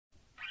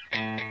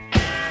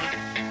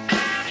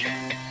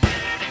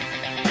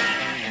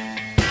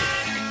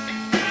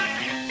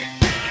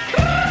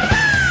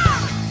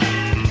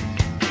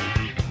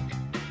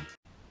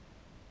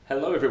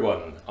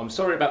everyone, I'm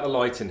sorry about the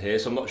light in here,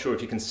 so I'm not sure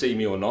if you can see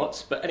me or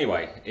not, but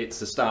anyway,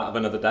 it's the start of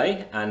another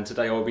day, and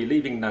today I'll be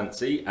leaving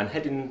Nancy and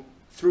heading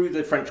through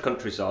the French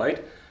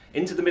countryside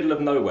into the middle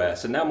of nowhere.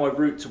 So now my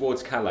route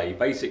towards Calais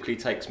basically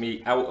takes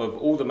me out of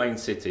all the main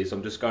cities.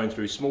 I'm just going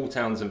through small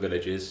towns and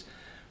villages,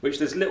 which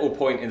there's little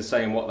point in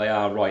saying what they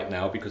are right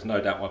now because no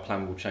doubt my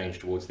plan will change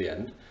towards the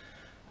end.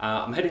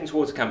 I'm heading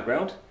towards a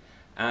campground,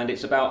 and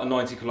it's about a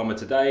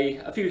 90-kilometre day,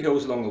 a few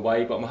hills along the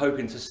way, but I'm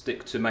hoping to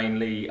stick to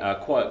mainly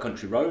quiet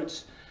country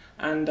roads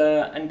and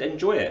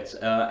enjoy it.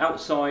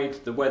 Outside,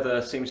 the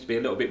weather seems to be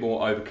a little bit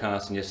more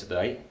overcast than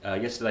yesterday.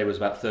 Yesterday was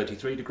about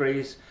 33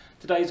 degrees.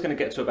 Today's going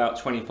to get to about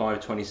 25,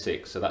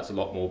 26, so that's a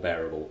lot more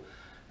bearable.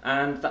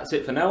 And that's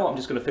it for now. I'm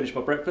just going to finish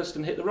my breakfast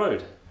and hit the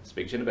road.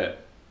 Speak to you in a bit.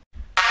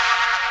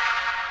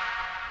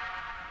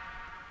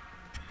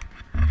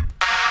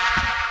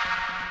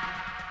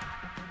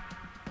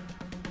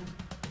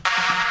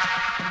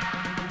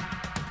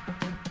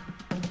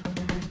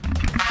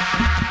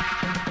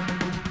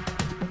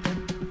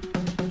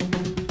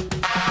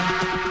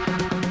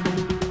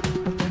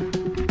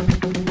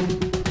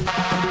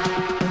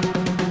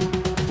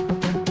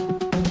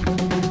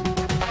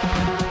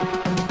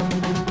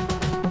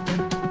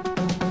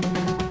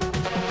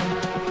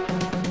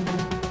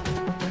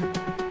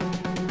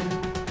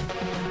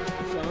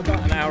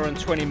 Hour and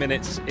 20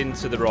 minutes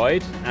into the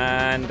ride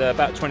and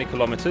about 20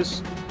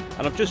 kilometres,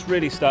 and I've just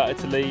really started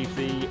to leave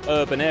the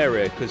urban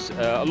area because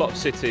a lot of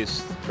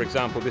cities, for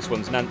example this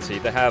one's Nancy,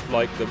 they have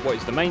like what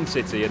is the main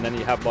city, and then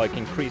you have like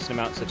increasing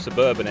amounts of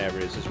suburban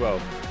areas as well.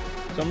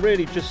 So I'm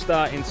really just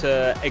starting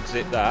to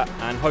exit that,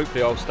 and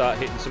hopefully I'll start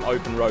hitting some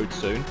open roads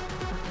soon.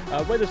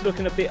 Weather's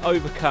looking a bit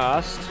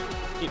overcast.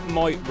 It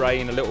might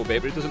rain a little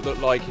bit, but it doesn't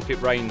look like if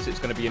it rains it's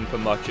going to be in for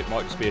much. It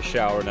might just be a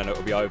shower and then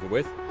it'll be over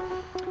with.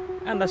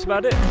 And that's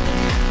about it.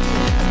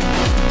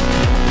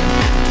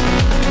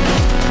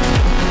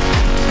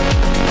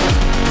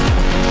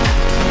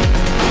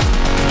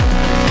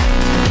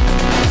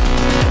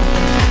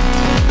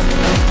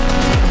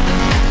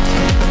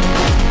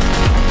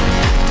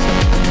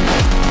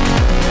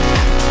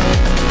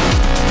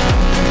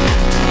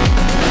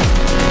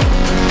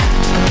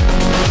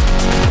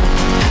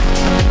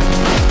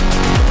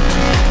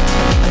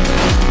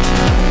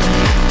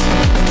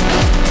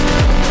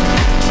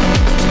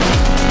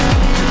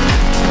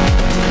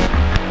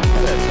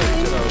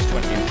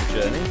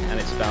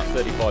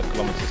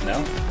 Kilometres now.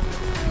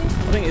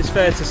 I think it's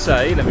fair to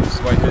say, let me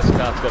just wait for this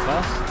car to go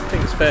past, I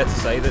think it's fair to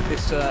say that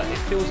this it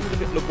feels a little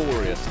bit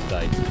laborious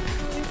today.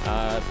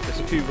 There's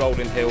a few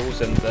rolling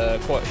hills and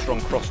quite a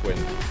strong crosswind.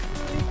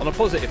 On a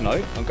positive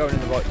note, I'm going in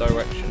the right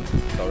direction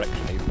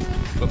even,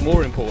 but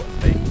more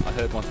importantly, I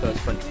heard my first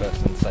French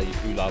person say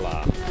ooh la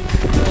la.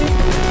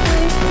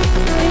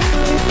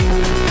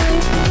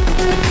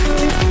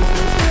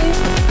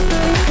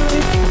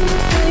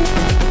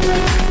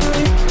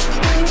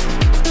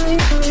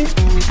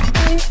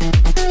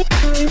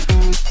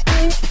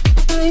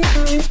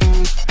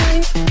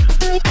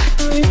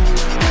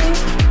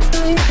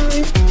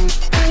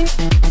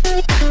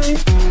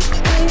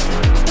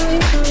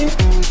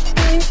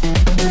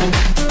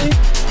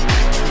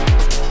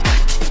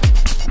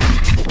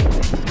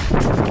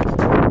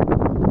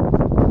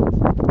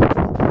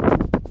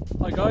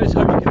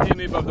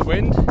 Above the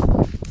wind.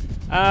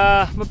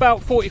 I'm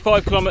about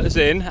 45 kilometres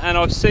in and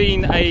I've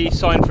seen a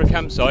sign for a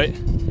campsite,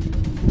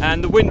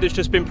 and the wind has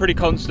just been pretty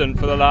constant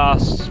for the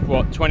last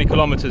 20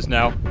 kilometres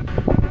now,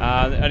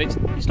 and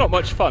it's not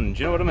much fun, do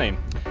you know what I mean?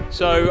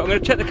 So I'm going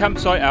to check the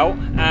campsite out,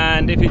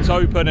 and if it's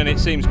open and it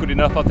seems good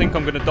enough, I think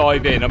I'm going to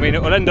dive in. I mean,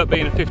 it will end up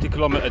being a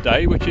 50-kilometre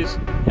day, which is,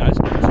 you know, it's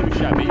not too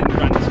shabby in the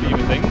grand scheme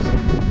of things,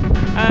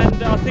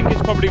 and I think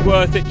it's probably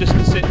worth it just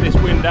to sit this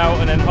wind out,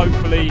 and then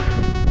hopefully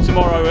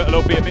tomorrow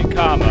it'll be a bit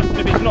calmer.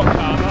 If it's not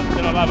calmer,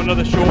 then I'll have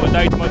another shorter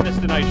day to my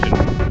destination.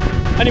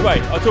 Anyway,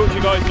 I'll talk to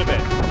you guys in a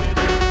bit.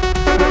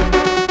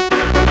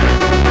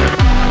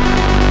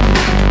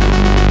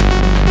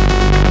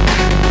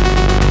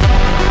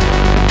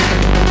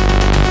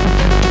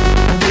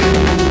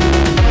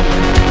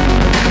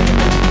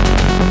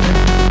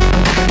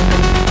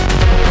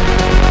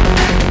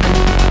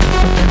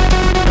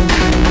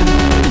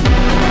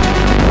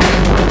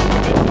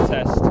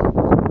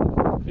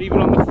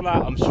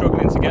 I'm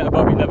struggling to get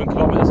above 11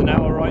 kilometres an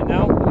hour right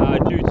now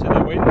due to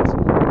the wind,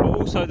 but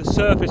also the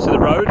surface of the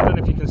road. I don't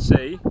know if you can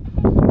see.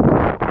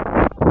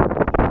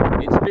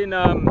 It's been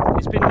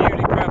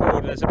newly gravelled,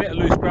 and there's a bit of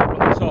loose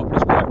gravel on the top.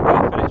 It's quite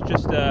rough, and it's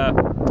just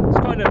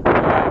kind of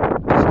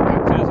just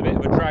acting as a bit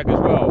of a drag as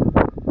well.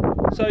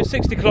 So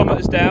 60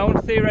 kilometres down,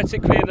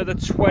 theoretically another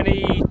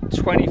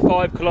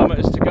 20-25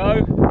 kilometres to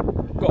go.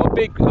 Got a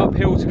big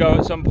uphill to go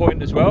at some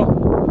point as well.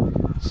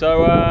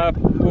 So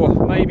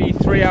maybe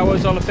 3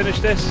 hours I'll have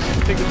finished this,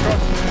 fingers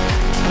crossed.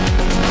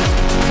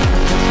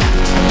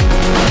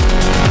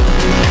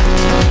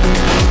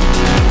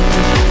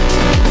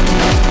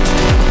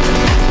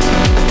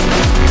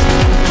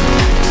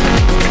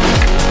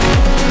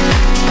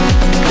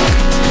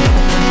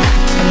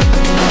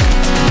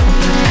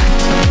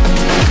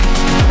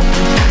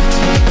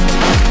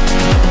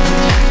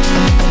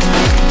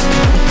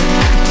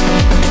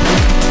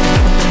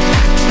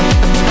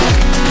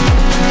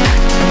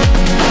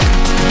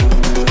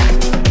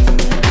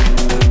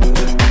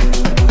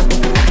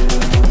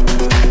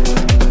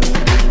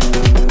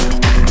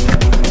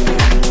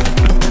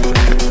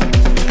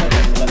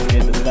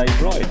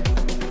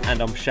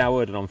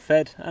 showered and I'm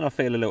fed, and I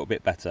feel a little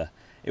bit better.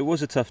 It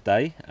was a tough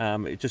day.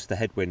 Just the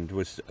headwind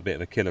was a bit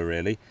of a killer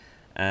really,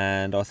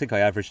 and I think I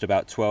averaged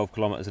about 12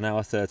 kilometers an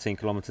hour, 13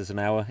 kilometers an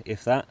hour,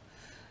 if that.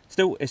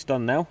 Still, it's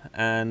done now,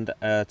 and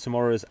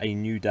tomorrow's a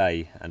new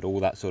day and all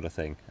that sort of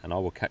thing, and I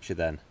will catch you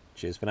then.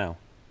 Cheers for now.